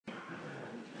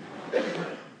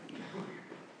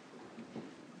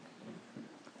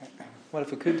Well,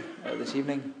 if we could, this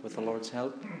evening, with the Lord's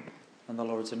help and the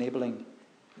Lord's enabling,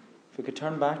 if we could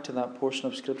turn back to that portion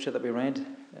of Scripture that we read,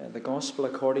 the Gospel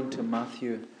according to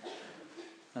Matthew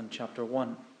and chapter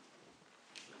 1.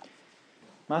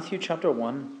 Matthew chapter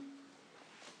 1,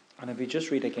 and if we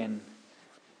just read again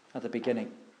at the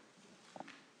beginning,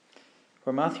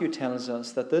 where Matthew tells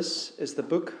us that this is the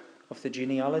book of the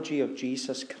genealogy of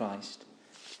Jesus Christ,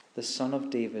 the son of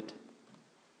David,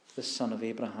 the son of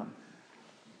Abraham.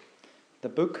 The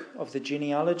book of the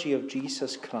genealogy of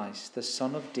Jesus Christ, the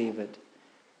son of David,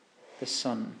 the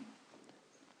son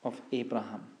of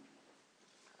Abraham.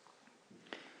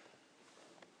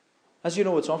 As you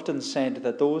know, it's often said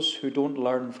that those who don't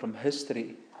learn from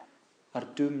history are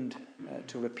doomed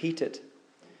to repeat it.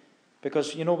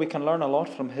 Because, we can learn a lot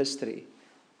from history,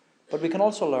 but we can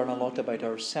also learn a lot about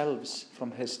ourselves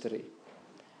from history.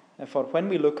 For when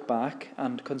we look back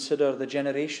and consider the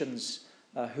generations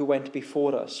who went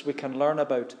before us, we can learn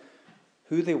about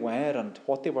who they were and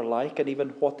what they were like and even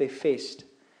what they faced.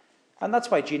 And that's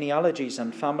why genealogies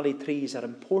and family trees are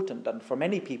important, and for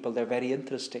many people they're very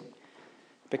interesting.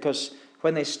 Because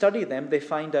when they study them, they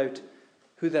find out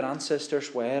who their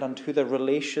ancestors were and who their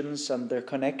relations and their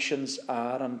connections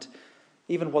are, and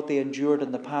even what they endured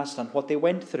in the past and what they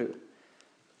went through.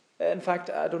 In fact,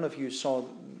 I don't know if you saw,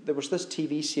 there was this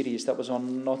TV series that was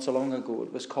on not so long ago.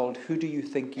 It was called Who Do You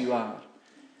Think You Are?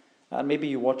 And maybe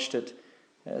you watched it,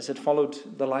 as it followed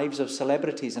the lives of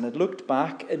celebrities, and it looked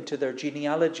back into their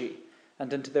genealogy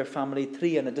and into their family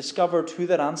tree, and it discovered who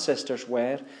their ancestors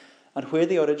were and where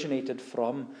they originated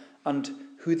from and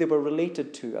who they were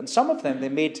related to. And some of them, they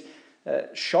made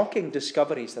shocking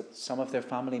discoveries that some of their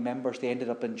family members, they ended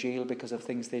up in jail because of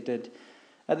things they did.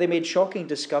 They made shocking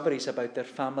discoveries about their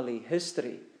family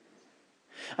history.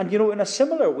 And in a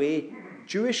similar way,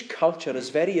 Jewish culture is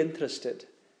very interested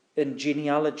in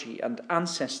genealogy and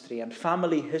ancestry and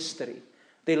family history.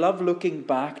 They love looking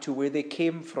back to where they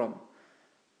came from.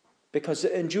 Because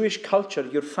in Jewish culture,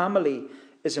 your family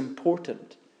is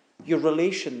important. Your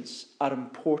relations are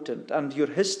important. And your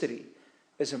history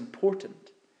is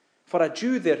important. For a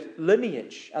Jew, their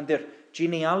lineage and their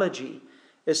genealogy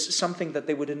is something that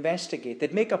they would investigate.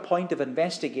 They'd make a point of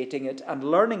investigating it and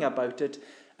learning about it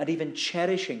and even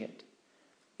cherishing it.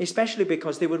 Especially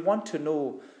because they would want to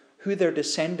know who their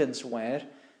descendants were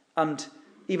and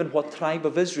even what tribe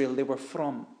of Israel they were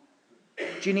from.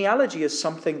 Genealogy is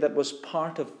something that was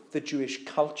part of the Jewish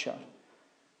culture.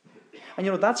 And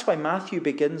that's why Matthew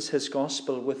begins his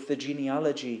gospel with the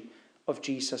genealogy of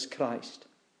Jesus Christ.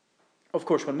 Of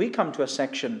course, when we come to a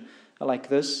section like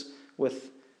this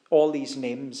with all these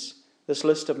names, this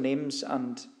list of names,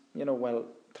 and,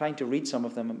 trying to read some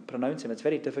of them and pronounce them, it's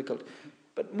very difficult.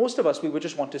 But most of us, we would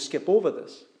just want to skip over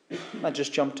this and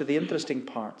just jump to the interesting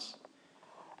parts.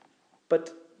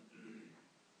 But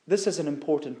this is an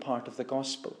important part of the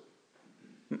gospel.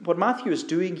 What Matthew is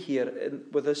doing here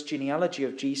with this genealogy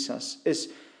of Jesus is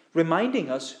reminding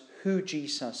us who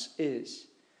Jesus is.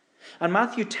 And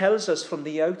Matthew tells us from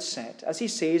the outset, as he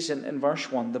says in verse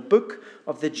 1, the book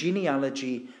of the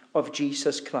genealogy of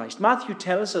Jesus Christ. Matthew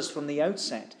tells us from the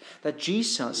outset that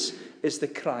Jesus is the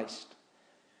Christ.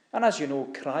 And as you know,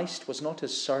 Christ was not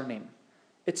his surname.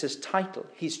 It's his title.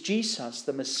 He's Jesus,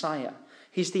 the Messiah.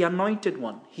 He's the anointed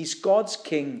one. He's God's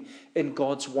king in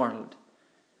God's world.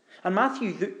 And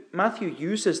Matthew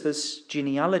uses this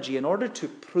genealogy in order to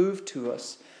prove to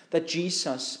us that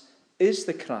Jesus is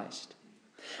the Christ.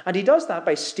 And he does that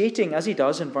by stating, as he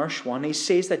does in verse 1, he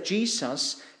says that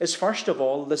Jesus is first of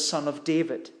all the son of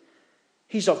David.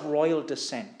 He's of royal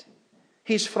descent.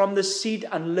 He's from the seed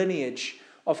and lineage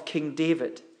of King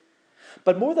David.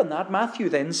 But more than that, Matthew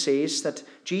then says that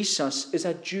Jesus is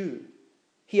a Jew.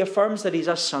 He affirms that he's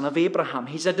a son of Abraham.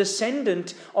 He's a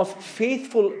descendant of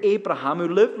faithful Abraham who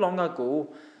lived long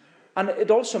ago. And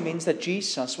it also means that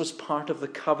Jesus was part of the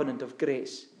covenant of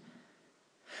grace.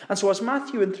 And so as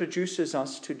Matthew introduces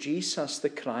us to Jesus the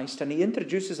Christ, and he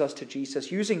introduces us to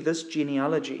Jesus using this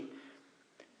genealogy,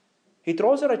 he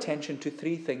draws our attention to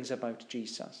three things about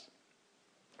Jesus.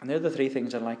 And they're the three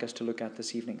things I'd like us to look at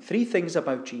this evening. Three things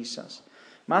about Jesus.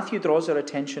 Matthew draws our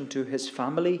attention to his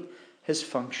family, his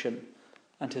function,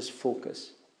 and his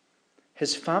focus.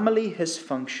 His family, his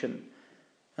function,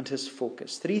 and his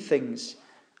focus. Three things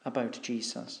about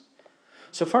Jesus.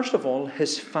 So first of all,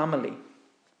 his family.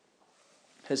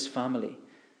 His family.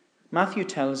 Matthew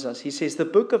tells us, he says, the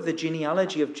book of the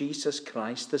genealogy of Jesus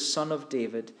Christ, the son of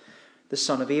David, the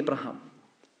son of Abraham.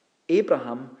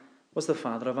 Abraham was the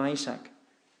father of Isaac,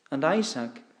 and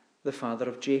Isaac the father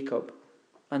of Jacob,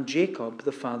 and Jacob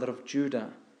the father of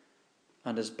Judah,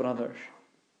 and his brothers.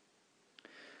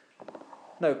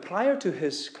 Now, prior to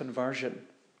his conversion,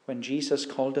 when Jesus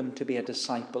called him to be a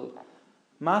disciple,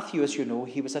 Matthew, as you know,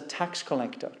 he was a tax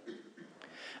collector.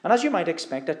 And as you might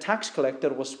expect, a tax collector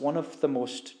was one of the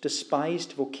most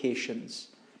despised vocations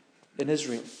in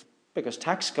Israel, because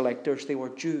tax collectors, they were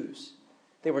Jews.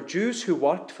 They were Jews who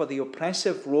worked for the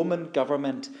oppressive Roman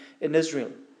government in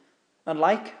Israel. And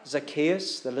like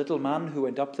Zacchaeus, the little man who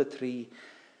went up the tree,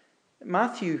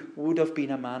 Matthew would have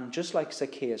been a man just like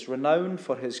Zacchaeus, renowned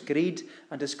for his greed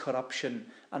and his corruption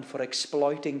and for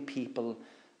exploiting people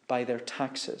by their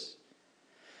taxes.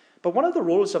 But one of the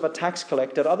roles of a tax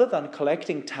collector, other than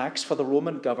collecting tax for the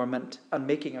Roman government and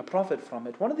making a profit from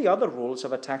it, one of the other roles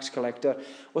of a tax collector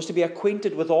was to be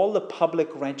acquainted with all the public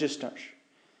registers,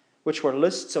 which were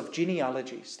lists of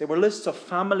genealogies. They were lists of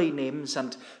family names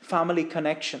and family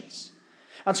connections.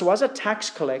 And so as a tax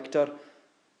collector,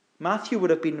 Matthew would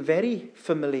have been very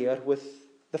familiar with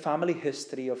the family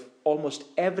history of almost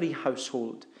every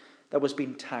household that was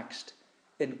being taxed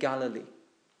in Galilee.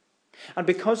 And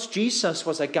because Jesus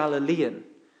was a Galilean,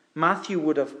 Matthew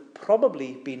would have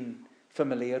probably been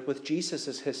familiar with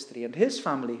Jesus' history and his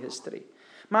family history.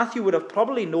 Matthew would have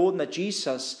probably known that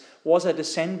Jesus was a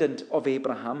descendant of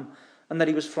Abraham and that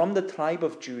he was from the tribe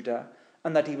of Judah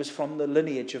and that he was from the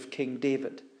lineage of King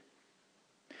David.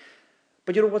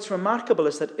 But you know what's remarkable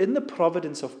is that in the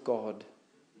providence of God,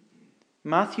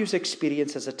 Matthew's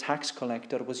experience as a tax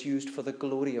collector was used for the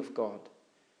glory of God.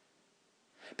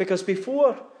 Because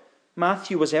before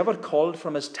Matthew was ever called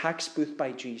from his tax booth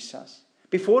by Jesus,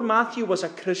 before Matthew was a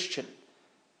Christian,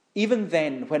 even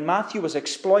then, when Matthew was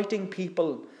exploiting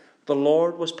people, the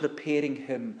Lord was preparing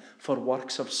him for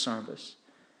works of service.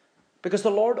 Because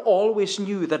the Lord always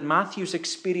knew that Matthew's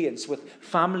experience with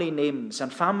family names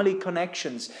and family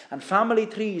connections and family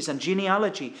trees and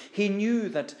genealogy,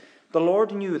 the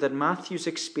Lord knew that Matthew's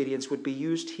experience would be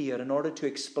used here in order to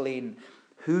explain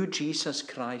who Jesus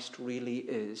Christ really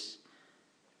is.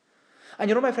 And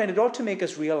you know, my friend, it ought to make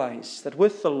us realize that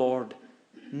with the Lord,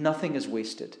 nothing is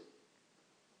wasted.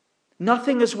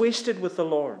 Nothing is wasted with the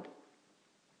Lord.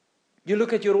 You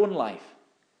look at your own life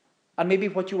and maybe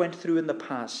what you went through in the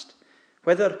past,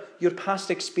 whether your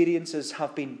past experiences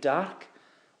have been dark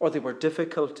or they were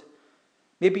difficult.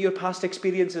 Maybe your past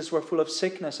experiences were full of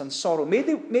sickness and sorrow.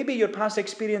 Maybe your past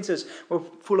experiences were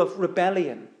full of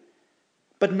rebellion.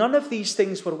 But none of these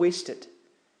things were wasted,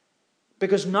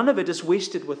 because none of it is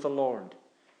wasted with the Lord.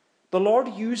 The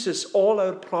Lord uses all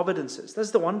our providences.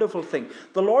 That's the wonderful thing.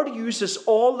 The Lord uses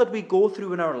all that we go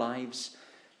through in our lives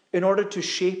in order to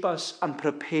shape us and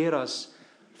prepare us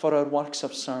for our works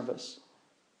of service.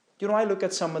 You know, I look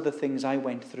at some of the things I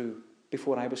went through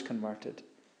before I was converted.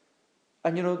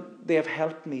 And you know, they have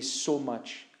helped me so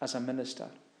much as a minister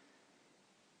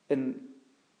in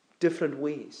different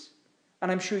ways.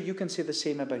 And I'm sure you can say the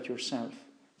same about yourself.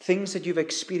 Things that you've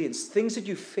experienced, things that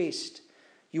you've faced,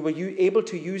 you were able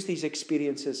to use these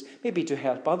experiences maybe to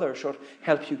help others or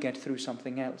help you get through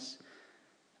something else.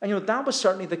 And you know, that was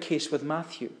certainly the case with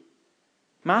Matthew.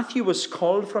 Matthew was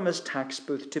called from his tax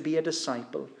booth to be a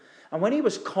disciple. And when he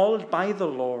was called by the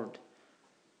Lord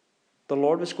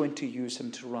was going to use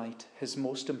him to write his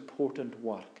most important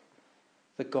work,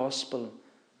 the gospel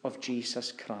of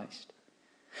Jesus Christ.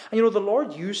 And you know, the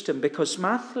Lord used him because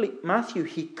Matthew,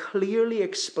 he clearly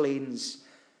explains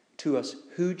to us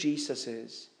who Jesus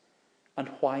is and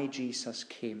why Jesus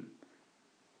came.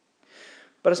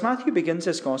 But as Matthew begins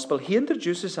his gospel, he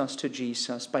introduces us to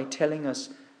Jesus by telling us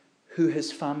who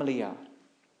his family are.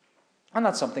 And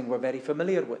that's something we're very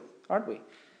familiar with, aren't we?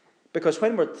 Because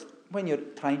when you're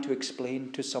trying to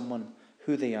explain to someone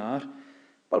who they are,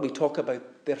 well, we talk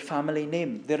about their family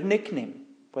name, their nickname,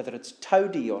 whether it's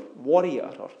Towdy or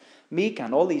Warrior or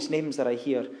Meekan, all these names that I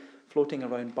hear floating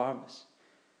around Barnabas.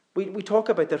 We talk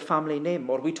about their family name,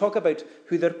 or we talk about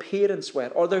who their parents were,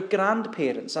 or their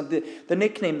grandparents, and the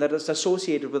nickname that is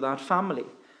associated with that family.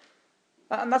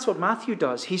 And that's what Matthew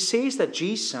does. He says that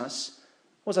Jesus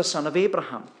was a son of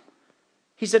Abraham.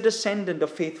 He's a descendant of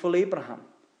faithful Abraham,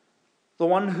 the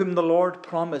one whom the Lord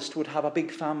promised would have a big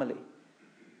family.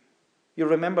 You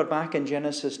remember back in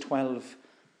Genesis 12,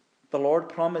 the Lord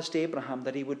promised Abraham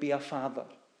that he would be a father.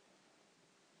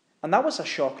 And that was a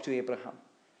shock to Abraham.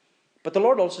 But the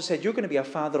Lord also said, you're going to be a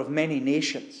father of many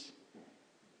nations.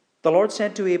 The Lord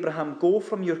said to Abraham, go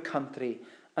from your country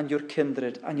and your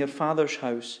kindred and your father's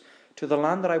house to the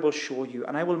land that I will show you,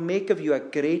 and I will make of you a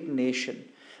great nation.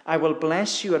 I will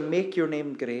bless you and make your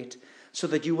name great, so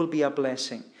that you will be a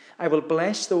blessing. I will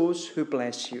bless those who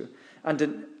bless you,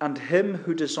 and him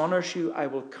who dishonors you I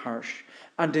will curse.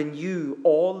 And in you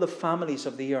all the families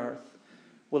of the earth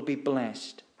will be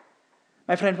blessed.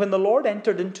 My friend, when the Lord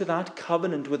entered into that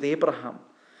covenant with Abraham,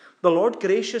 the Lord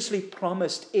graciously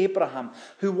promised Abraham,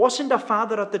 who wasn't a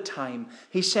father at the time,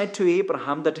 he said to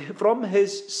Abraham that from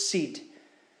his seed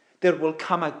there will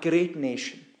come a great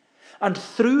nation. And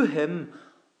through him,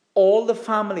 all the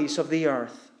families of the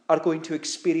earth are going to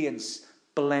experience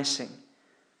blessing.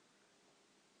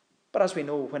 But as we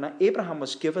know, when Abraham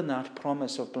was given that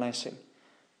promise of blessing,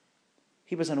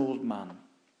 he was an old man.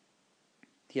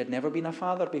 He had never been a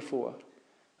father before.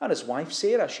 And his wife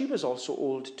Sarah, she was also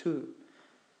old too.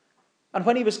 And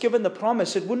when he was given the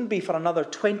promise, it wouldn't be for another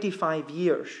 25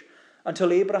 years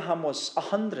until Abraham was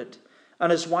 100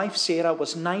 and his wife Sarah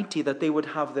was 90 that they would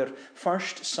have their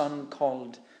first son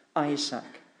called Isaac.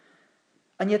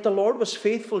 And yet the Lord was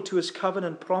faithful to his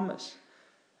covenant promise.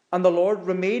 And the Lord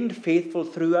remained faithful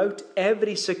throughout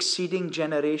every succeeding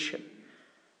generation.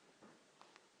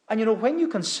 And you know, when you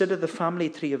consider the family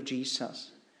tree of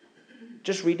Jesus,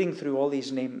 just reading through all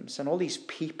these names and all these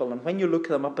people, and when you look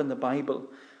them up in the Bible,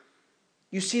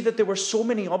 you see that there were so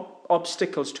many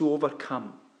obstacles to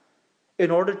overcome in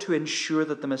order to ensure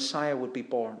that the Messiah would be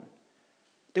born.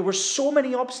 There were so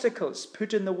many obstacles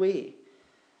put in the way.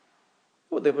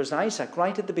 Oh, there was Isaac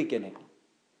right at the beginning.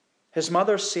 His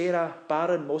mother Sarah,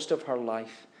 barren most of her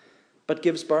life, but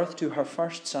gives birth to her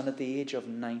first son at the age of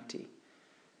 90.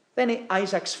 Then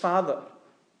Isaac's father,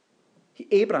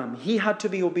 Abraham, he had to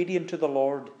be obedient to the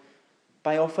Lord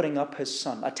by offering up his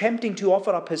son, attempting to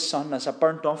offer up his son as a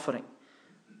burnt offering.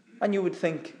 And you would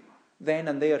think then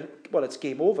and there, well, it's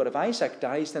game over. If Isaac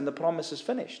dies, then the promise is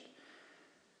finished.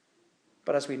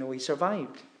 But as we know, he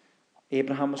survived.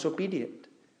 Abraham was obedient.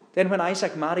 Then when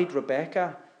Isaac married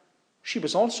Rebekah, she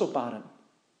was also barren.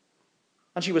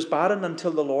 And she was barren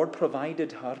until the Lord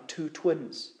provided her two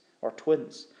twins.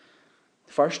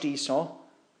 First Esau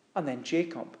and then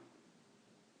Jacob.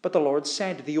 But the Lord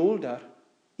said, the older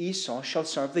Esau shall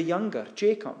serve the younger,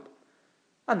 Jacob.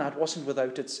 And that wasn't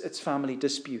without its family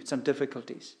disputes and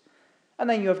difficulties. And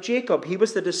then you have Jacob. He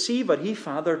was the deceiver. He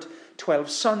fathered 12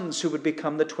 sons who would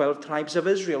become the 12 tribes of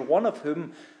Israel, one of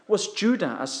whom was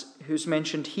Judah, who's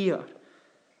mentioned here.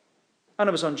 And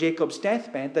it was on Jacob's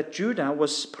deathbed that Judah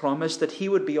was promised that he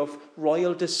would be of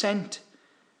royal descent,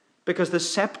 because the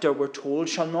scepter, we're told,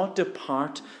 shall not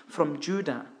depart from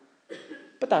Judah.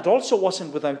 But that also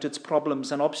wasn't without its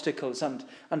problems and obstacles and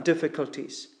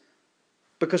difficulties.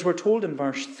 Because we're told in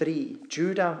verse 3,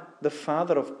 Judah, the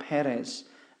father of Perez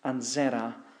and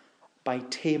Zerah, by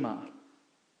Tamar.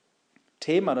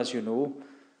 Tamar, as you know,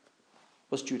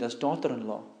 was Judah's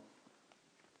daughter-in-law.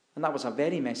 And that was a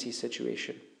very messy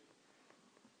situation.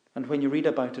 And when you read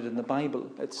about it in the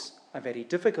Bible, it's a very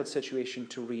difficult situation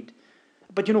to read.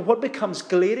 But you know, what becomes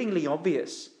glaringly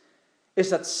obvious is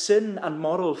that sin and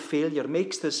moral failure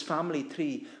makes this family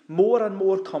tree more and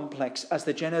more complex as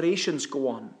the generations go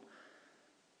on.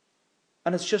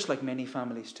 And it's just like many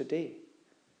families today,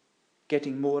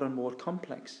 getting more and more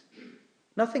complex.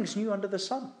 Nothing's new under the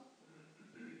sun.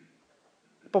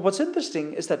 But what's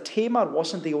interesting is that Tamar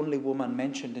wasn't the only woman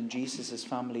mentioned in Jesus'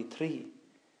 family tree.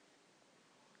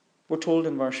 We're told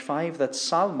in verse 5 that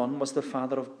Salmon was the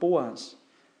father of Boaz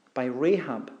by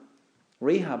Rahab.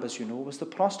 Rahab, as you know, was the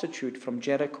prostitute from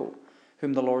Jericho,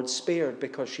 whom the Lord spared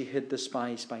because she hid the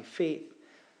spies by faith.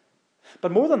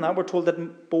 But more than that, we're told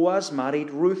that Boaz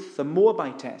married Ruth, the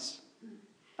Moabitess.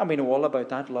 And we know all about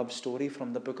that love story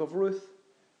from the book of Ruth.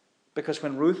 Because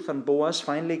when Ruth and Boaz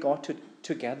finally got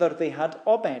together, they had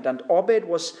Obed. And Obed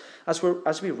was, as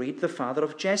we read, the father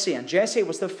of Jesse. And Jesse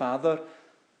was the father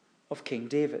of King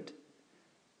David.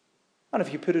 And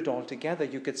if you put it all together,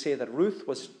 you could say that Ruth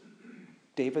was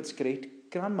David's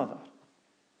great-grandmother.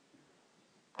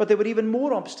 But there were even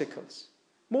more obstacles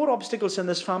in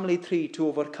this family tree to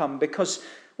overcome, because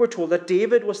we're told that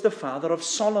David was the father of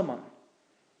Solomon.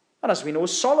 And as we know,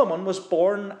 Solomon was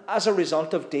born as a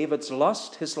result of David's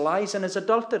lust, his lies, and his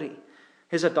adultery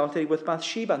with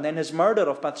Bathsheba, and then his murder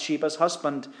of Bathsheba's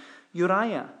husband,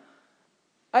 Uriah.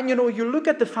 And you know, you look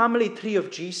at the family tree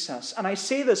of Jesus, and I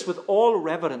say this with all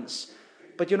reverence,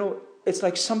 but you know, it's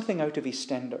like something out of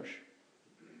EastEnders.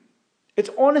 It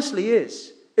honestly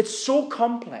is. It's so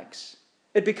complex.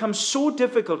 It becomes so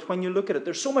difficult when you look at it.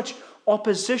 There's so much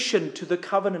opposition to the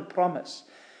covenant promise.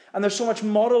 And there's so much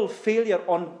moral failure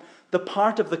on the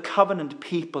part of the covenant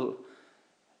people.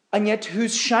 And yet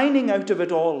who's shining out of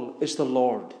it all is the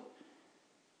Lord.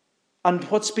 And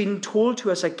what's been told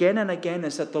to us again and again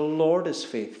is that the Lord is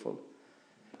faithful.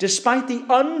 Despite the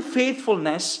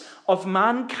unfaithfulness of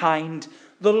mankind,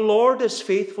 the Lord is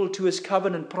faithful to his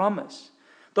covenant promise.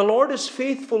 The Lord is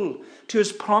faithful to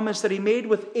his promise that he made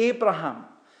with Abraham.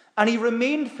 And he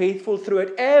remained faithful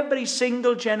throughout every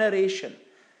single generation.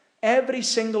 Every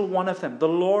single one of them, the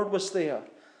Lord was there,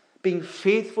 being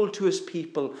faithful to his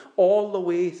people all the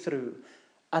way through.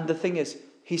 And the thing is,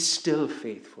 he's still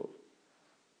faithful.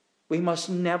 We must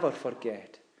never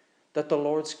forget that the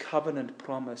Lord's covenant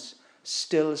promise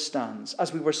still stands,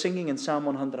 as we were singing in Psalm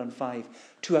 105,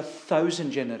 to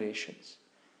 1,000 generations.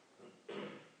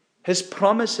 His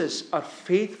promises are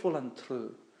faithful and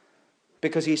true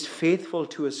because he's faithful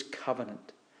to his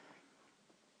covenant.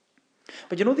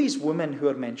 But you know, these women who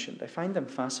are mentioned, I find them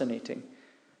fascinating.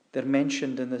 They're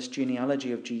mentioned in this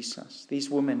genealogy of Jesus. These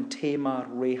women, Tamar,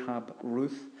 Rahab,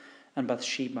 Ruth, and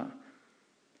Bathsheba.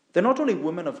 They're not only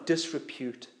women of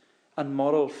disrepute and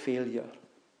moral failure,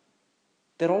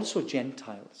 they're also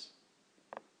Gentiles.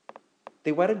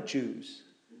 They weren't Jews.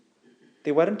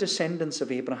 They weren't descendants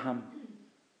of Abraham.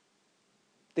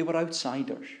 They were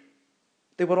outsiders.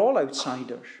 They were all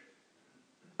outsiders.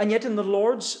 And yet in the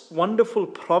Lord's wonderful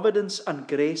providence and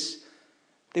grace,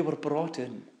 they were brought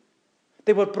in.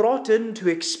 They were brought in to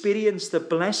experience the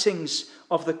blessings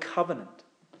of the covenant.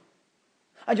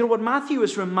 And you know what Matthew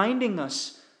is reminding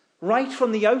us right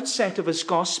from the outset of his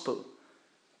gospel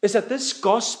is that this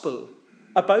gospel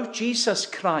about Jesus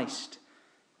Christ,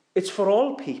 it's for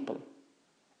all people.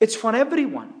 It's for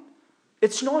everyone.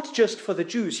 It's not just for the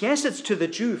Jews. Yes, it's to the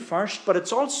Jew first, but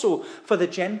it's also for the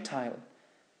Gentile.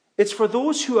 It's for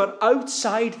those who are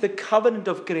outside the covenant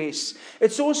of grace.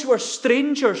 It's those who are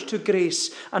strangers to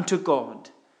grace and to God.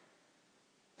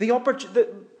 The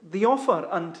offer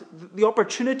and the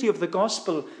opportunity of the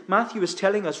gospel, Matthew is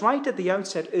telling us right at the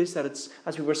outset, is that it's,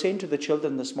 as we were saying to the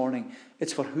children this morning,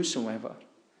 it's for whosoever.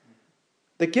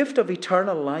 The gift of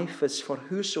eternal life is for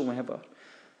whosoever.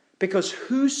 Because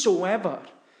whosoever,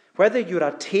 whether you're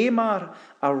a Tamar,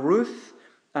 a Ruth,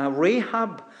 a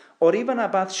Rahab, or even a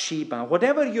Bathsheba,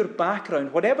 whatever your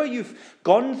background, whatever you've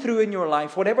gone through in your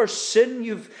life, whatever sin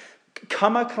you've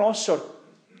come across or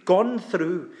gone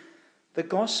through, the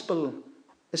gospel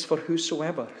is for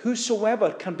whosoever.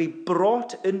 Whosoever can be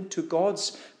brought into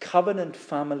God's covenant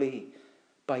family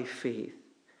by faith.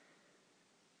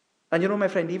 And you know, my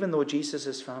friend, even though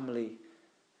Jesus' family,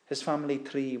 his family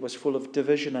tree was full of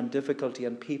division and difficulty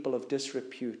and people of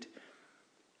disrepute,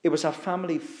 it was a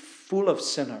family full of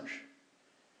sinners.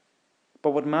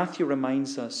 But what Matthew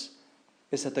reminds us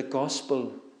is that the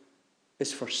gospel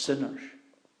is for sinners.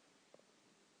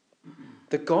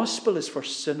 The gospel is for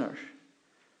sinners.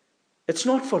 It's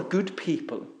not for good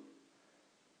people.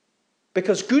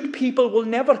 Because good people will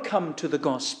never come to the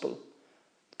gospel.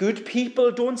 Good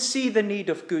people don't see the need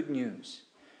of good news.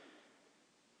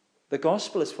 The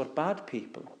gospel is for bad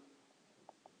people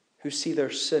who see their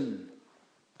sin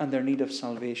and their need of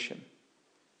salvation.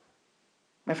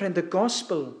 My friend, the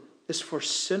gospel is for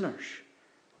sinners.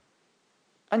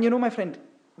 And you know, my friend,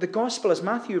 the gospel, as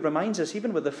Matthew reminds us,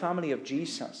 even with the family of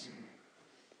Jesus,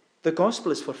 the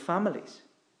gospel is for families.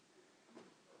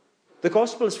 The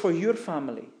gospel is for your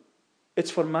family.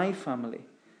 It's for my family.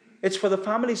 It's for the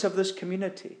families of this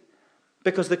community.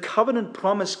 Because the covenant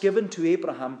promise given to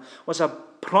Abraham was a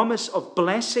promise of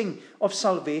blessing, of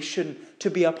salvation to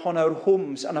be upon our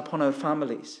homes and upon our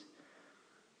families.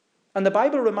 And the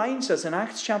Bible reminds us in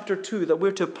Acts chapter 2 that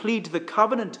we're to plead the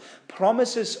covenant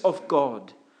promises of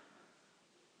God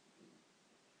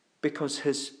because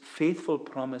his faithful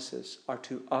promises are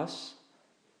to us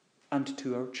and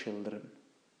to our children.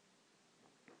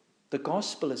 The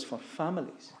gospel is for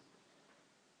families.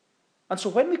 And so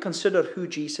when we consider who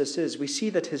Jesus is, we see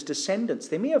that his descendants,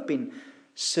 they may have been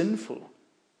sinful,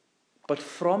 but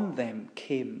from them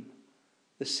came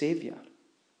the Savior.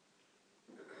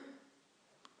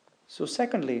 So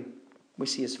secondly, we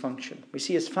see his function. We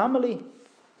see his family,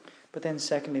 but then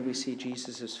secondly, we see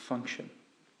Jesus' function.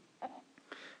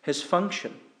 His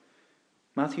function,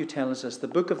 Matthew tells us, the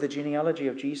book of the genealogy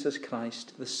of Jesus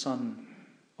Christ, the son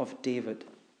of David,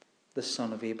 the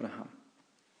son of Abraham.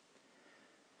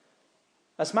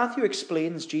 As Matthew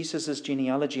explains Jesus'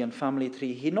 genealogy and family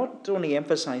tree, he not only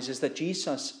emphasizes that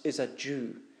Jesus is a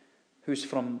Jew who's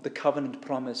from the covenant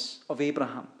promise of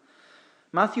Abraham,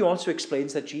 Matthew also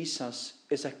explains that Jesus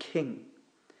is a king,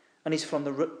 and he's from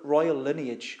the royal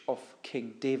lineage of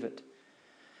King David.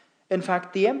 In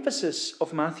fact, the emphasis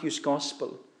of Matthew's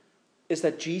gospel is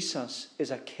that Jesus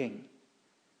is a king.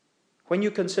 When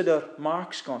you consider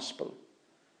Mark's gospel,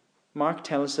 Mark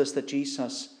tells us that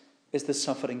Jesus is the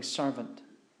suffering servant.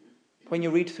 When you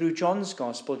read through John's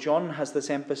gospel, John has this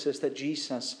emphasis that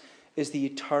Jesus is the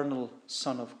eternal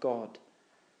Son of God.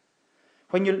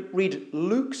 When you read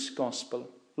Luke's gospel,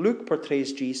 Luke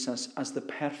portrays Jesus as the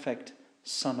perfect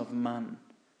Son of Man.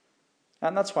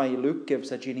 And that's why Luke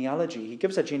gives a genealogy. He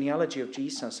gives a genealogy of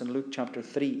Jesus in Luke chapter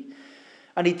 3.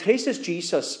 And he traces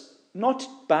Jesus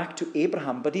not back to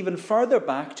Abraham, but even further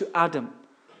back to Adam.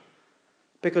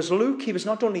 Because Luke, he was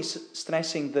not only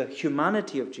stressing the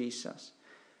humanity of Jesus,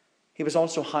 he was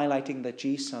also highlighting that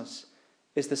Jesus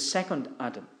is the second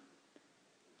Adam.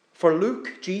 For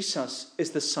Luke, Jesus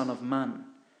is the Son of Man.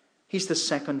 He's the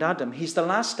second Adam. He's the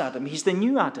last Adam. He's the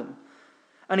new Adam.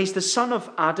 And he's the son of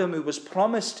Adam who was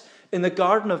promised in the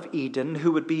Garden of Eden,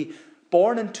 who would be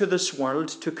born into this world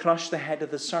to crush the head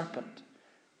of the serpent.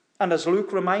 And as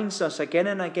Luke reminds us again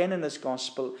and again in his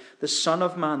gospel, the Son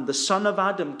of Man, the Son of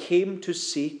Adam, came to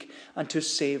seek and to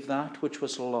save that which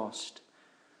was lost.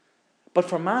 But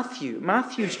for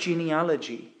Matthew's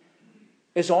genealogy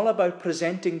is all about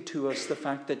presenting to us the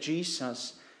fact that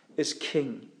Jesus is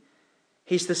king.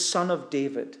 He's the son of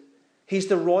David. He's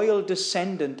the royal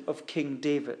descendant of King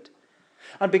David.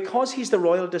 And because he's the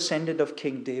royal descendant of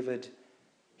King David,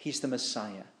 he's the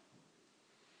Messiah.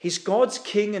 He's God's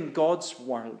king in God's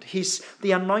world. He's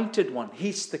the anointed one.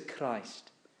 He's the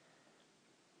Christ.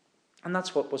 And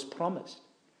that's what was promised.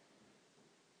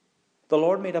 The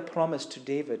Lord made a promise to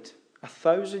David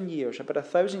about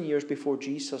 1,000 years before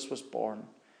Jesus was born.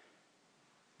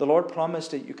 The Lord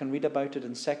promised it. You can read about it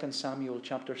in 2 Samuel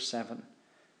chapter 7.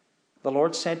 The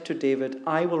Lord said to David,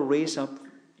 I will raise up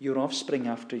your offspring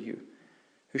after you,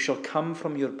 who shall come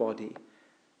from your body,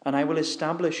 and I will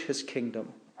establish his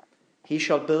kingdom. He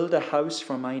shall build a house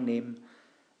for my name,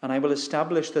 and I will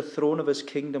establish the throne of his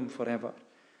kingdom forever.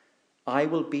 I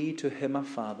will be to him a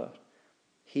father.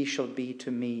 He shall be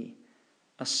to me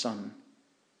a son.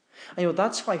 And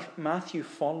that's why Matthew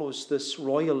follows this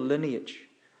royal lineage,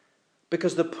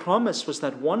 because the promise was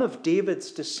that one of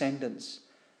David's descendants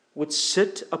would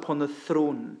sit upon the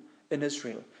throne in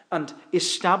Israel and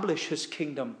establish his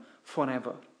kingdom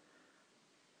forever.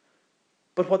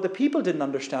 But what the people didn't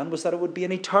understand was that it would be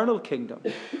an eternal kingdom,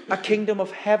 a kingdom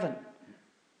of heaven.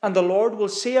 And the Lord will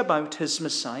say about his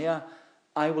Messiah,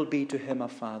 I will be to him a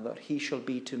father, he shall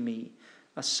be to me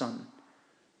a son.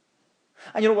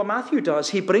 And what Matthew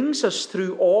does, he brings us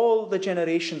through all the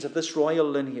generations of this royal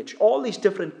lineage, all these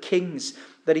different kings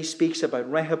that he speaks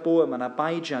about, Rehoboam and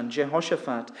Abijah and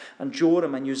Jehoshaphat and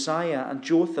Joram and Uzziah and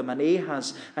Jotham and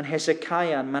Ahaz and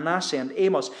Hezekiah and Manasseh and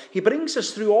Amos. He brings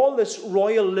us through all this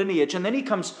royal lineage, and then he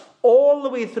comes all the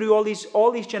way through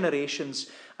all these generations,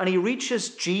 and he reaches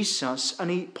Jesus and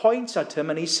he points at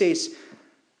him and he says,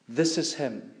 this is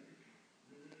him.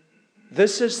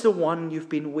 This is the one you've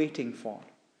been waiting for.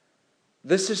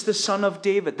 This is the son of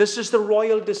David. This is the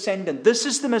royal descendant. This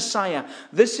is the Messiah.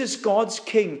 This is God's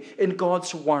king in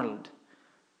God's world.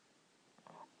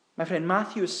 My friend,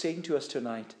 Matthew is saying to us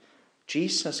tonight,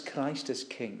 Jesus Christ is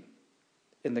king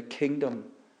in the kingdom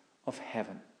of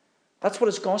heaven. That's what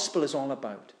his gospel is all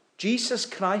about. Jesus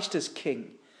Christ is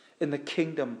king in the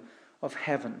kingdom of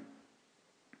heaven.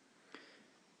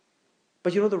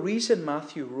 But the reason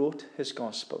Matthew wrote his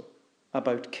gospel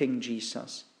about King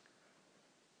Jesus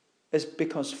is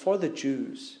because for the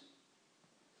Jews,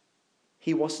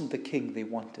 he wasn't the king they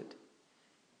wanted.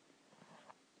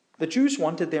 The Jews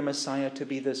wanted their Messiah to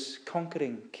be this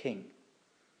conquering king.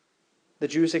 The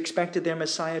Jews expected their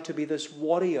Messiah to be this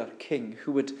warrior king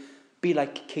who would be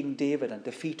like King David and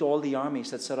defeat all the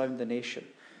armies that surround the nation.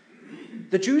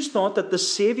 The Jews thought that the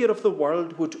Savior of the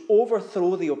world would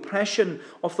overthrow the oppression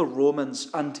of the Romans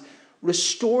and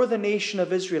restore the nation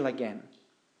of Israel again.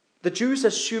 The Jews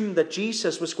assumed that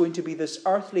Jesus was going to be this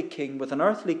earthly king with an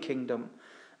earthly kingdom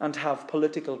and have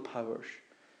political powers.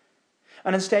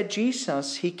 And instead,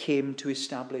 Jesus, he came to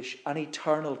establish an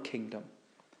eternal kingdom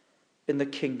in the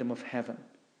kingdom of heaven.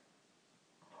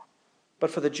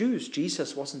 But for the Jews,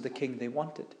 Jesus wasn't the king they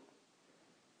wanted.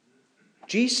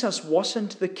 Jesus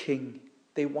wasn't the king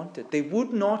they wanted. They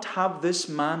would not have this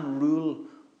man rule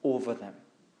over them.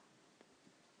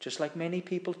 Just like many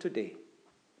people today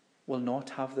will not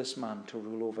have this man to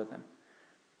rule over them.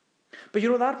 But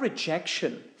that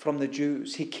rejection from the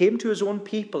Jews, he came to his own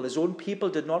people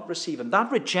did not receive him.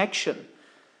 That rejection,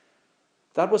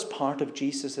 that was part of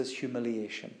Jesus'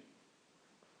 humiliation.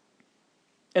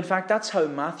 In fact, that's how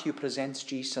Matthew presents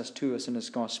Jesus to us in his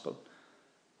gospel.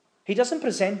 He doesn't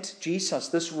present Jesus,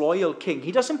 this royal king,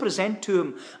 he doesn't present to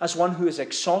him as one who is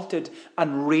exalted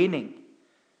and reigning.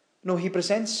 No, he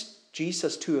presents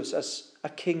Jesus to us as a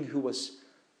king who was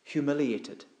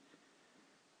humiliated.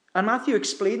 And Matthew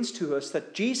explains to us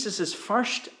that Jesus'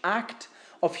 first act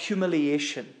of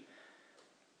humiliation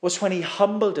was when he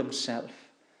humbled himself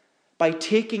by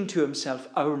taking to himself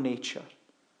our nature.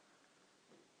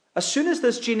 As soon as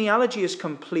this genealogy is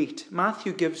complete,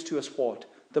 Matthew gives to us what?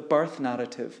 The birth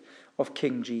narrative of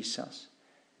King Jesus.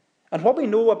 And what we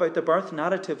know about the birth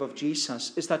narrative of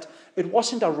Jesus is that it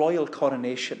wasn't a royal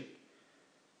coronation.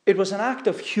 It was an act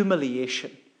of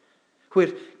humiliation,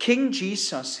 where King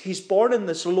Jesus, he's born in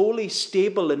this lowly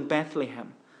stable in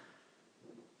Bethlehem.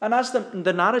 And as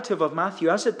the narrative of Matthew,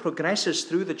 as it progresses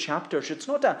through the chapters, it's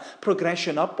not a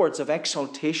progression upwards of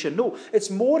exaltation. No,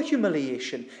 it's more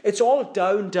humiliation. It's all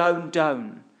down, down,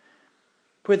 down.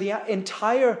 Where the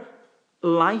entire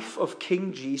life of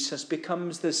King Jesus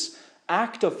becomes this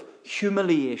act of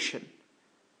humiliation.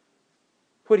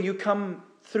 Where you come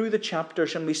through the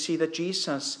chapters and we see that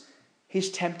Jesus, he's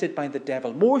tempted by the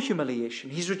devil. More humiliation.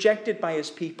 He's rejected by his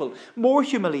people. More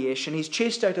humiliation. He's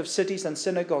chased out of cities and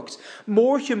synagogues.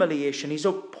 More humiliation. He's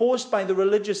opposed by the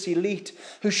religious elite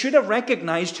who should have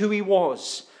recognized who he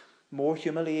was. More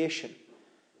humiliation.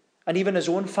 And even his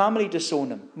own family disown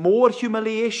him. More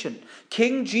humiliation.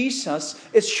 King Jesus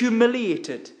is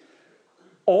humiliated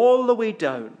all the way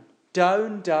down.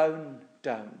 Down, down,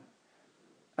 down.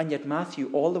 And yet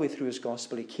Matthew, all the way through his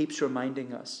gospel, he keeps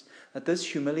reminding us that this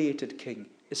humiliated king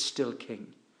is still king.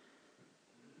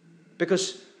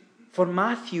 Because for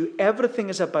Matthew, everything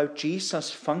is about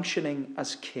Jesus functioning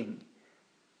as king.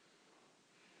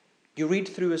 You read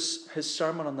through his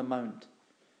Sermon on the Mount.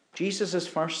 Jesus'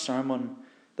 first sermon,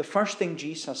 the first thing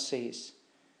Jesus says,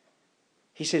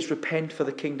 he says, repent, for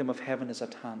the kingdom of heaven is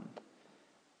at hand.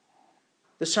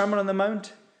 The Sermon on the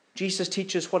Mount, Jesus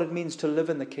teaches what it means to live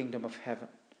in the kingdom of heaven.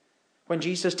 When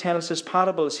Jesus tells his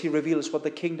parables, he reveals what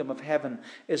the kingdom of heaven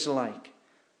is like.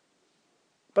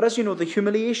 But as you know, the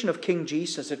humiliation of King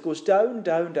Jesus, it goes down,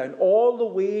 down, down, all the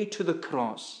way to the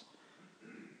cross.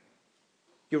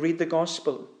 You read the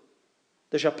gospel.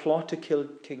 There's a plot to kill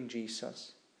King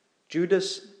Jesus.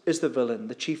 Judas is the villain.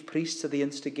 The chief priests are the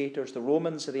instigators. The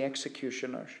Romans are the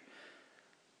executioners.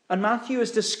 And Matthew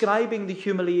is describing the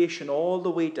humiliation all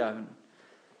the way down.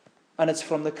 And it's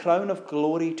from the crown of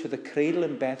glory to the cradle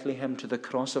in Bethlehem to the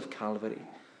cross of Calvary.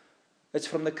 It's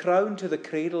from the crown to the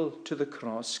cradle to the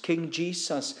cross. King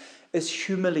Jesus is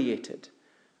humiliated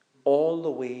all the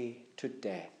way to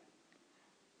death.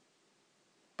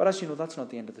 But as you know, that's not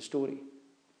the end of the story.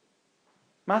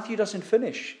 Matthew doesn't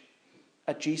finish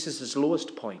at Jesus'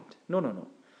 lowest point. No.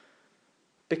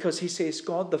 Because he says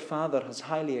God the Father has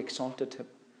highly exalted him.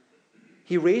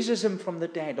 He raises him from the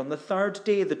dead. On the third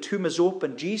day, the tomb is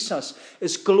opened. Jesus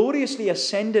is gloriously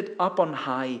ascended up on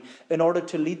high in order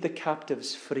to lead the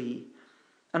captives free.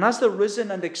 And as the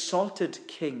risen and exalted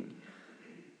King,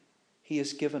 he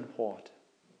is given what?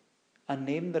 A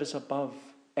name that is above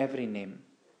every name,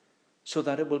 so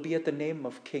that it will be at the name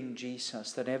of King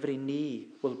Jesus that every knee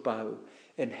will bow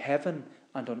in heaven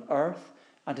and on earth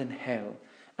and in hell,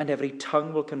 and every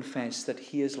tongue will confess that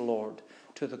he is Lord,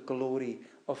 to the glory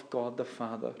of God the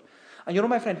Father. And you know,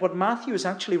 my friend, what Matthew is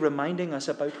actually reminding us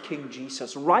about King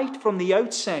Jesus right from the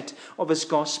outset of his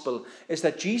gospel is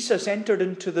that Jesus entered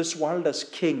into this world as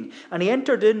king, and he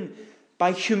entered in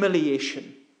by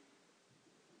humiliation,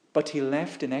 but he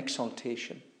left in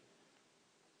exaltation.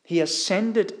 He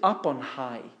ascended up on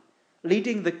high,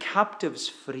 leading the captives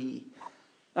free.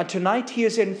 And tonight he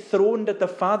is enthroned at the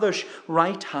Father's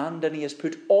right hand, and he has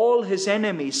put all his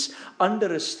enemies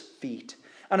under his feet.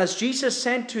 And as Jesus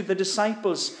said to the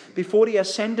disciples before he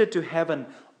ascended to heaven,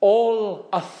 all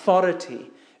authority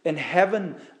in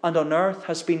heaven and on earth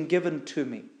has been given to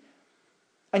me.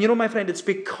 And you know, my friend, it's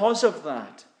because of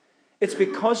that. It's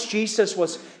because Jesus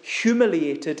was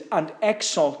humiliated and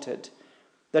exalted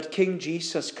that King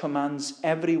Jesus commands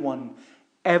everyone,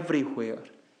 everywhere,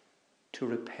 to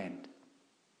repent.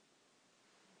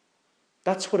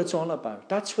 That's what it's all about.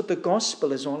 That's what the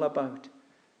gospel is all about.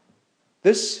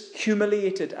 This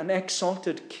humiliated and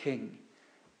exalted King,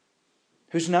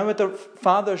 who's now at the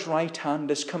Father's right hand,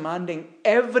 is commanding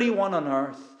everyone on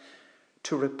earth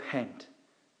to repent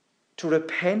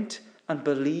and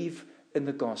believe in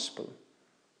the gospel.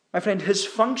 My friend, his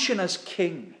function as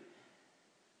king,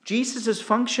 Jesus'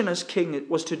 function as king,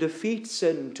 was to defeat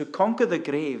sin, to conquer the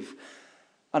grave,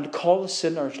 and call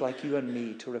sinners like you and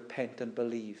me to repent and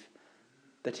believe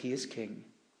that he is king.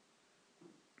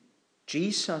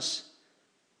 Jesus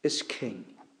is king.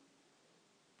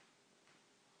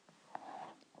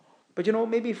 But you know,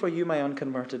 maybe for you, my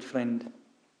unconverted friend,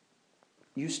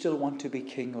 you still want to be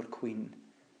king or queen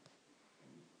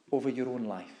over your own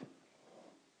life.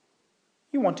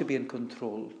 You want to be in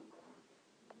control.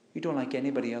 You don't like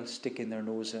anybody else sticking their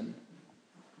nose in.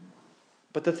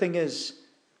 But the thing is,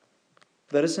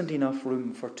 there isn't enough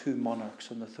room for two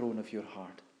monarchs on the throne of your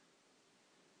heart.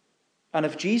 And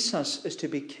if Jesus is to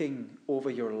be king over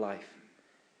your life,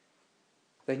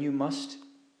 then you must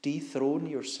dethrone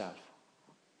yourself.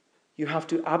 You have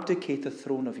to abdicate the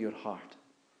throne of your heart.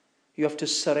 You have to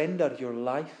surrender your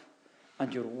life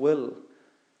and your will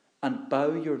and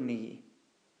bow your knee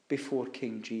before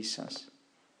King Jesus.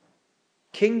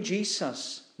 King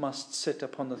Jesus must sit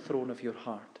upon the throne of your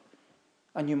heart,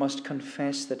 and you must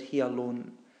confess that he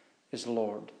alone is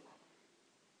Lord.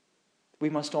 We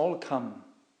must all come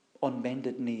on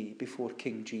bended knee before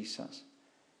King Jesus.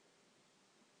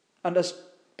 And as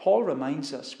Paul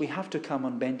reminds us, we have to come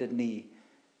on bended knee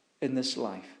in this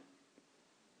life.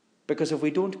 Because if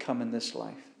we don't come in this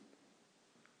life,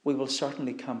 we will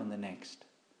certainly come in the next.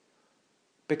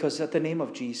 Because at the name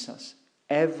of Jesus,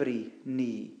 every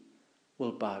knee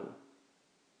will bow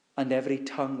and every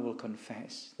tongue will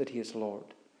confess that he is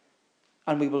Lord.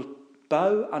 And we will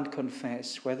bow and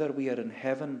confess whether we are in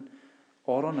heaven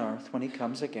or on earth when he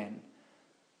comes again,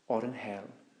 or in hell.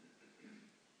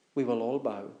 We will all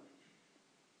bow.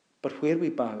 But where we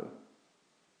bow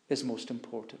is most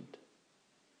important.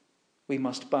 We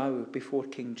must bow before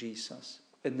King Jesus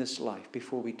in this life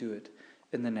before we do it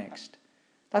in the next.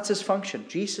 That's his function.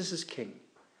 Jesus is king.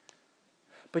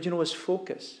 But you know, his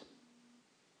focus,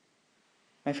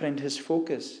 my friend, his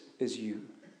focus is you.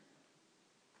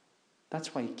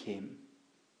 That's why he came.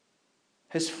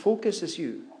 His focus is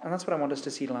you. And that's what I want us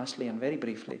to see lastly and very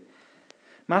briefly.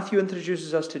 Matthew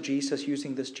introduces us to Jesus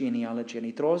using this genealogy, and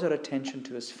he draws our attention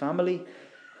to his family.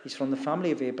 He's from the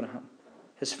family of Abraham.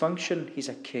 His function, he's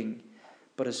a king.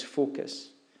 But his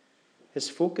focus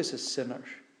is sinners.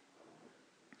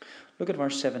 Look at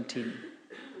verse 17.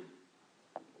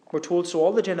 We're told, so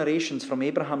all the generations from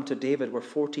Abraham to David were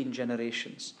 14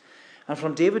 generations. And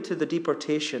from David to the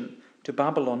deportation to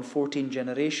Babylon, 14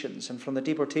 generations. And from the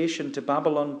deportation to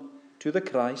Babylon to the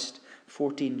Christ,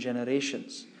 14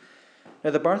 generations. Now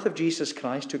the birth of Jesus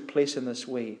Christ took place in this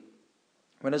way.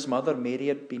 When his mother Mary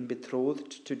had been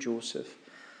betrothed to Joseph,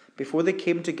 before they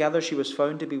came together, she was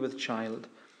found to be with child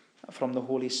from the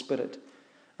Holy Spirit.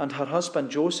 And her husband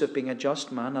Joseph, being a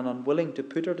just man and unwilling to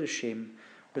put her to shame,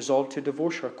 resolved to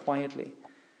divorce her quietly.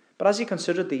 But as he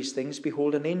considered these things,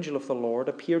 behold, an angel of the Lord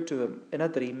appeared to him in a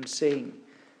dream, saying,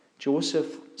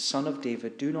 Joseph, son of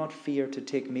David, do not fear to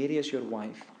take Mary as your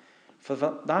wife, for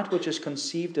that which is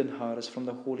conceived in her is from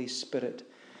the Holy Spirit.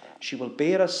 She will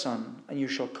bear a son, and you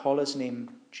shall call his name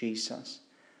Jesus,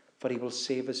 for he will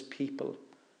save his people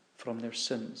from their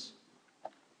sins.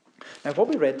 Now, what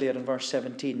we read there in verse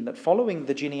 17, that following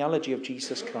the genealogy of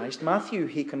Jesus Christ, Matthew,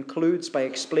 he concludes by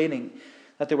explaining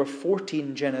that there were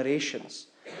 14 generations.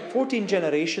 14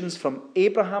 generations from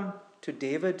Abraham to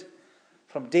David,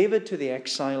 from David to the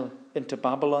exile into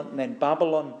Babylon, and then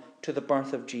Babylon to the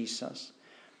birth of Jesus.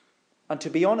 And to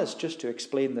be honest, just to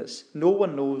explain this, no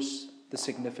one knows the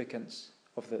significance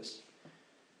of this.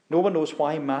 No one knows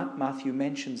why Matthew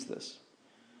mentions this.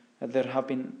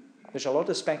 There's a lot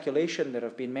of speculation. There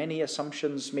have been many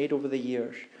assumptions made over the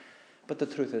years. But the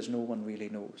truth is, no one really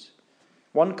knows.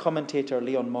 One commentator,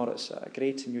 Leon Morris, a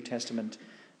great New Testament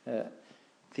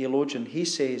theologian, he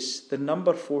says the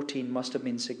number 14 must have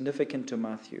been significant to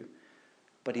Matthew,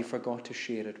 but he forgot to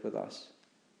share it with us.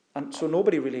 And so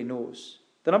nobody really knows.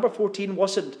 The number 14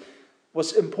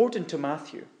 was important to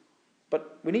Matthew,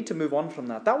 but we need to move on from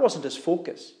that. That wasn't his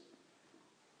focus.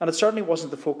 And it certainly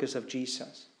wasn't the focus of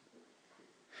Jesus.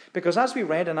 Because as we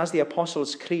read and as the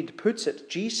Apostles' Creed puts it,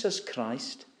 Jesus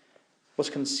Christ was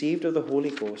conceived of the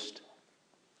Holy Ghost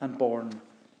and born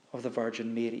of the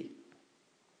Virgin Mary.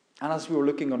 And as we were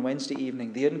looking on Wednesday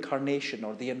evening, the incarnation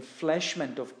or the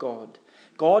enfleshment of God,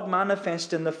 God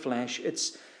manifest in the flesh,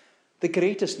 it's the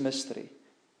greatest mystery.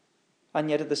 And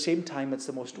yet at the same time, it's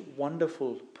the most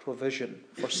wonderful provision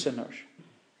for sinners.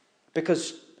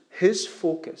 Because his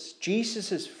focus,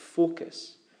 Jesus'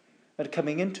 focus, at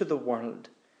coming into the world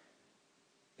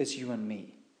is you and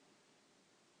me.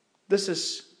 This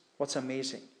is what's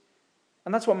amazing.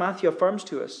 And that's what Matthew affirms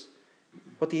to us.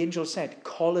 What the angel said,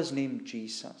 call his name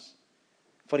Jesus,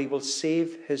 for he will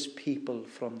save his people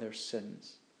from their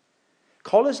sins.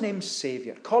 Call his name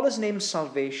Savior. Call his name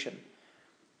salvation.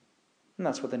 And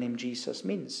that's what the name Jesus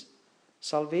means.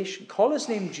 Salvation. Call his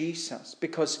name Jesus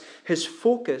because his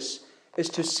focus is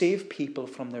to save people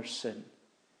from their sin.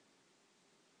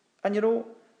 And you know,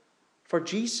 for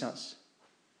Jesus,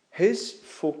 his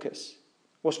focus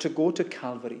was to go to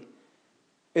Calvary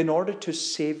in order to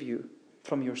save you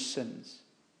from your sins.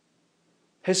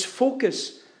 His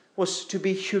focus was to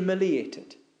be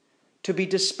humiliated, to be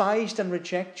despised and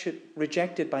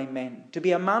rejected by men, to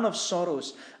be a man of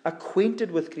sorrows,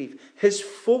 acquainted with grief. His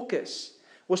focus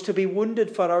was to be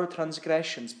wounded for our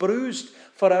transgressions, bruised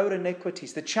for our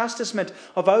iniquities, the chastisement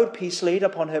of our peace laid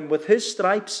upon him. With his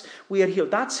stripes we are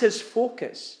healed. That's his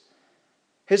focus.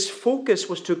 His focus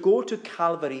was to go to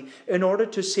Calvary in order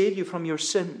to save you from your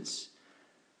sins.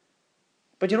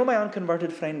 But you know, my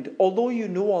unconverted friend, although you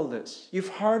know all this, you've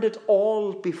heard it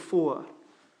all before,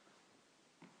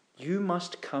 you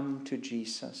must come to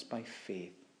Jesus by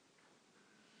faith.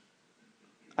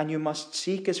 And you must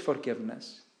seek his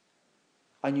forgiveness.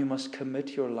 And you must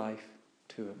commit your life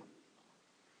to him.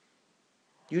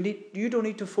 You don't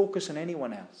need to focus on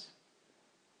anyone else.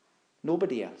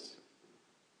 Nobody else.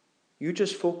 You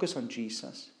just focus on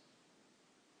Jesus.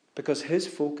 Because his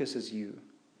focus is you.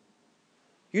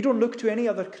 You don't look to any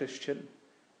other Christian,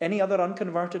 any other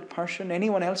unconverted person,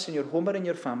 anyone else in your home or in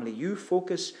your family. You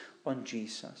focus on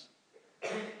Jesus.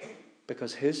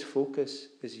 Because his focus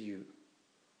is you.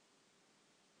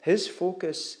 His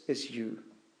focus is you.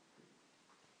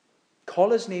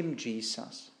 Call his name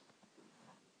Jesus,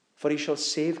 for he shall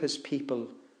save his people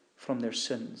from their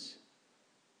sins.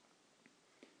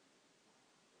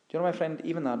 Do you know, my friend,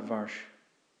 even that verse,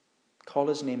 call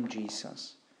his name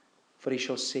Jesus, for he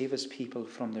shall save his people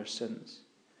from their sins.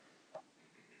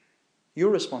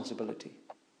 Your responsibility,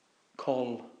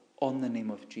 call on the name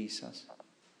of Jesus,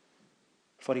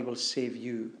 for he will save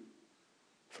you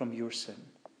from your sin.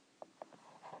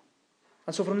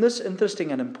 And so from this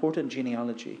interesting and important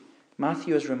genealogy,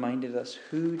 Matthew has reminded us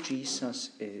who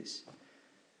Jesus is.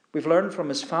 We've learned from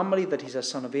his family that he's a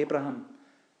son of Abraham.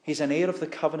 He's an heir of the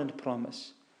covenant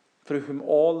promise, through whom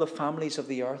all the families of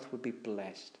the earth would be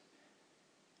blessed.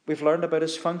 We've learned about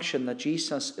his function, that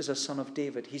Jesus is a son of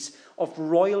David. He's of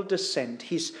royal descent.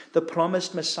 He's the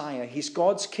promised Messiah. He's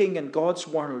God's king in God's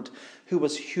world, who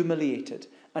was humiliated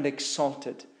and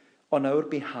exalted on our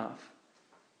behalf.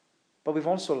 But we've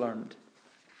also learned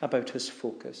about his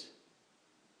focus.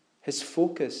 His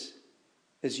focus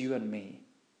is you and me.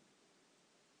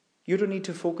 You don't need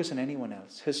to focus on anyone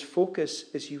else. His focus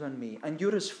is you and me. And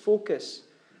you're his focus.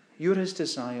 You're his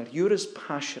desire. You're his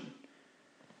passion.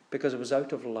 Because it was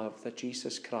out of love that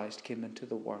Jesus Christ came into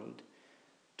the world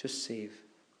to save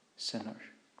sinners.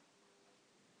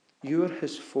 You're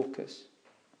his focus.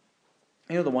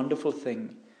 You know, the wonderful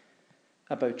thing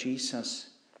about Jesus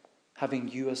having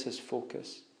you as his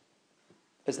focus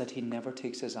is that he never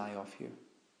takes his eye off you.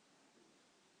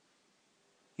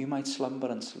 You might slumber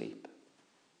and sleep,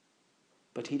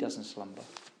 but he doesn't slumber.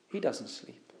 He doesn't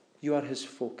sleep. You are his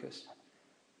focus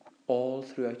all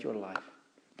throughout your life.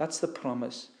 That's the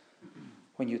promise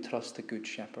when you trust the Good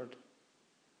Shepherd.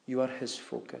 You are his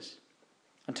focus.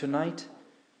 And tonight,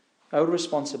 our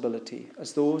responsibility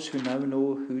as those who now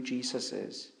know who Jesus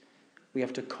is, we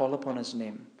have to call upon his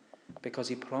name, because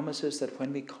he promises that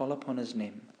when we call upon his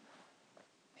name,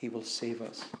 he will save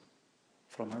us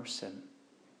from our sin.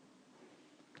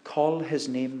 Call his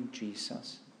name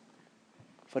Jesus,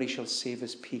 for he shall save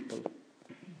his people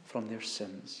from their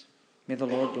sins. May the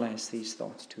Lord bless these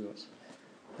thoughts to us.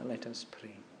 And let us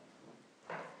pray.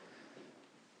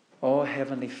 Oh,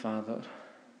 Heavenly Father,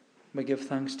 we give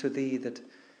thanks to thee that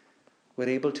we're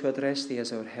able to address thee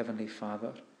as our Heavenly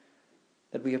Father,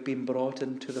 that we have been brought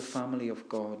into the family of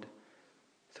God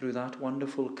through that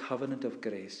wonderful covenant of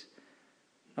grace.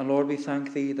 And Lord, we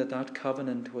thank thee that that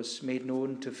covenant was made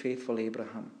known to faithful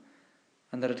Abraham,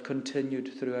 and that it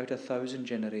continued throughout 1,000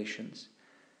 generations,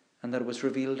 and that it was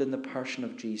revealed in the person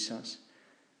of Jesus.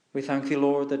 We thank thee,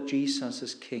 Lord, that Jesus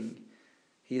is King.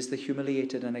 He is the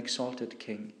humiliated and exalted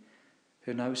King,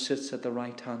 who now sits at the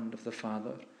right hand of the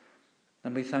Father.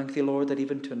 And we thank thee, Lord, that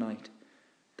even tonight,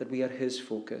 that we are his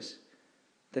focus,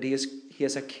 that he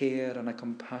has a care and a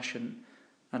compassion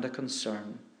and a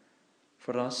concern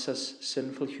for us as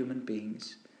sinful human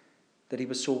beings, that he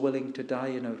was so willing to die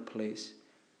in our place,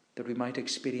 that we might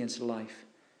experience life,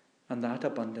 and that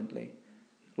abundantly.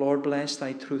 Lord, bless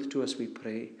thy truth to us, we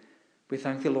pray. We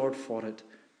thank thee, Lord, for it,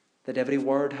 that every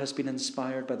word has been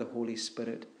inspired by the Holy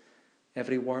Spirit.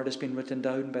 Every word has been written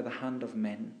down by the hand of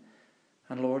men.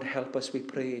 And Lord, help us, we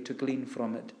pray, to glean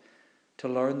from it, to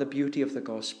learn the beauty of the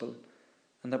gospel,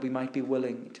 and that we might be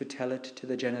willing to tell it to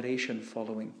the generation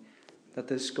following, that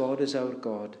this God is our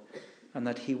God, and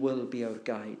that he will be our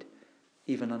guide,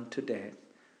 even unto death.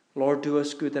 Lord, do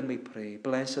us good, and we pray.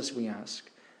 Bless us, we ask,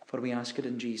 for we ask it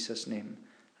in Jesus' name,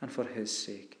 and for his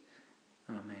sake.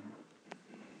 Amen.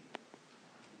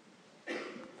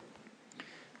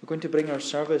 We're going to bring our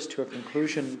service to a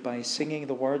conclusion by singing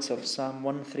the words of Psalm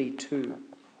 132.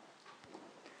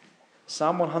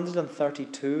 Psalm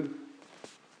 132.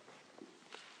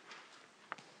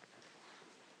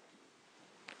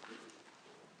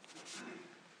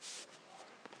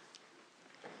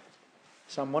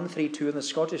 Psalm 132 in the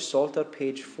Scottish Psalter,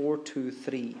 page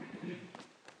 423.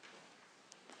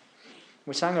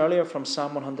 We sang earlier from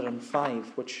Psalm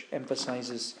 105, which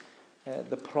emphasizes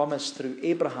the promise through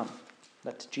Abraham,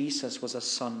 that Jesus was a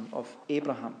son of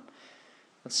Abraham.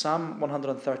 And Psalm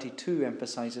 132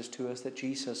 emphasizes to us that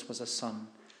Jesus was a son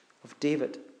of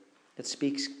David. It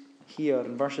speaks here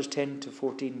in verses 10 to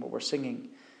 14, what we're singing,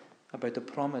 about the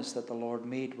promise that the Lord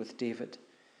made with David,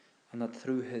 and that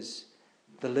through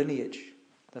the lineage,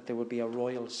 that there would be a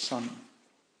royal son.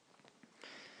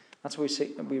 That's what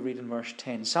we read in verse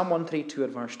 10. Psalm 132 at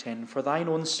verse 10. For thine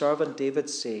own servant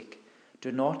David's sake,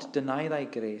 do not deny thy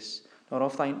grace, nor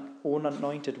of thine own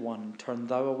anointed one turn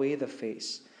thou away the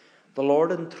face. The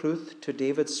Lord in truth to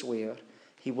David sware,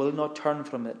 he will not turn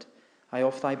from it. I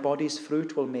of thy body's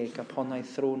fruit will make upon thy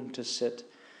throne to sit.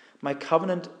 My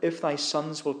covenant if thy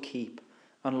sons will keep,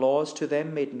 and laws to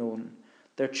them made known,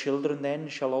 their children then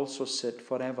shall also sit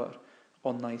forever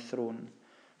on thy throne.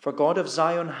 For God of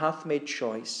Zion hath made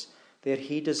choice, there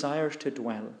he desires to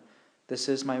dwell. This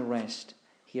is my rest,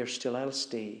 here still I'll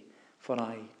stay, for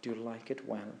I do like it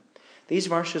well. These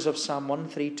verses of Psalm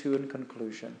 132 in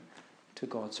conclusion, to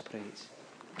God's praise.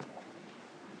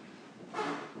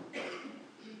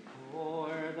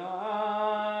 For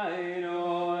thine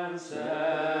own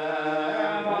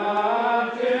servant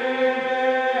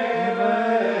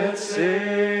David's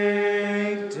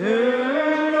sake,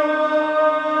 do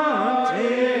not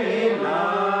deny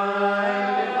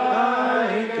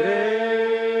thy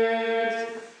grace,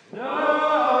 nor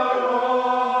all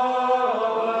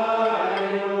thy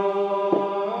anointed one,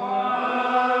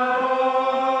 their love will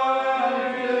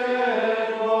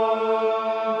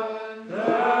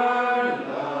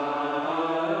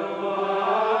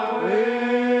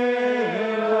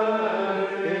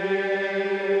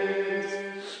efface.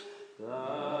 The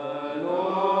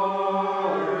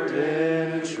Lord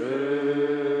in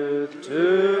truth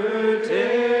to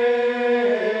David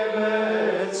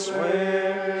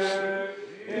sware, he will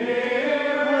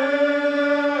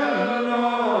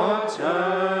not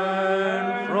turn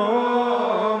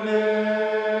from it.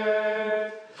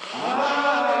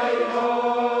 I of thy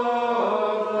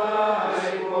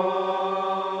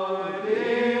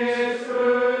body's fruit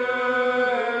will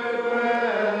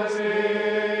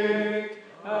take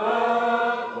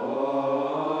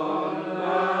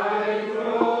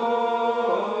upon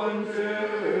thy throne to sit.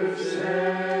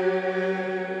 My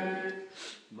covenant if thy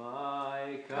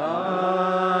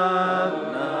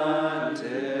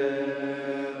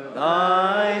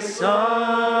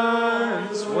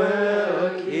sons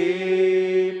will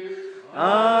keep,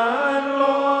 and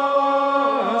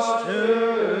laws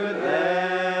to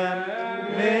them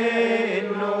made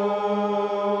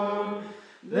known,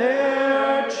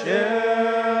 their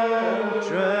children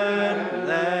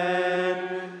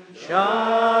then shall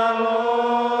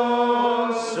also sit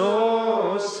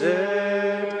forever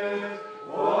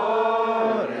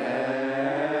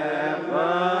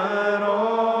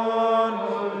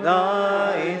on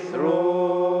thy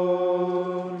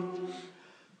throne.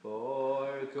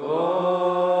 For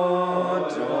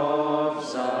God of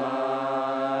Zion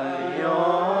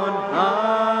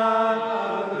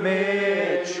hath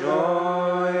made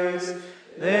choice,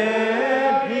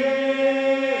 then he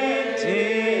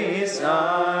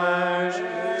desires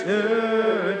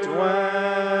to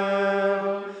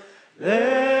dwell.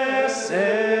 This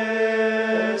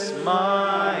is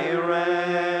my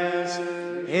rest,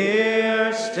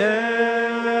 here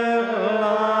still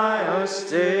I'll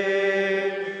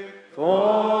stay,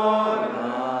 for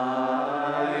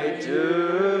I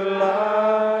do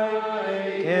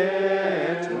like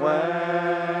it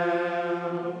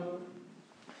well.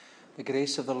 The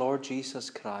grace of the Lord Jesus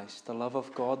Christ, the love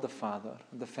of God the Father,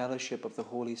 and the fellowship of the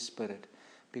Holy Spirit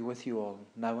be with you all,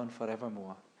 now and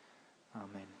forevermore.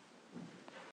 Amen.